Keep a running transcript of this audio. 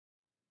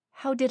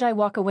How Did I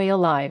Walk Away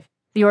Alive?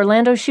 The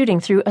Orlando Shooting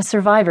Through a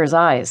Survivor's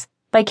Eyes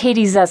by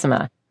Katie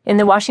Zezima in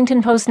the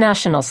Washington Post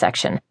National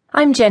section.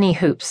 I'm Jenny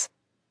Hoops.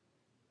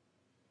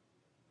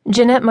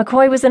 Jeanette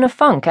McCoy was in a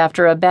funk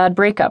after a bad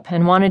breakup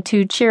and wanted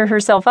to cheer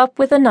herself up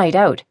with a night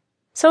out.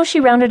 So she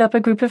rounded up a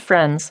group of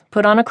friends,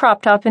 put on a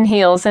crop top and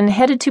heels, and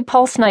headed to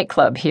Pulse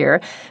nightclub here,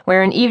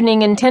 where an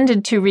evening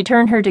intended to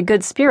return her to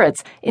good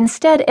spirits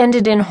instead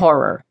ended in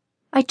horror.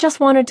 I just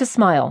wanted to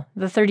smile,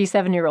 the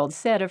 37-year-old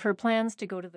said of her plans to go to the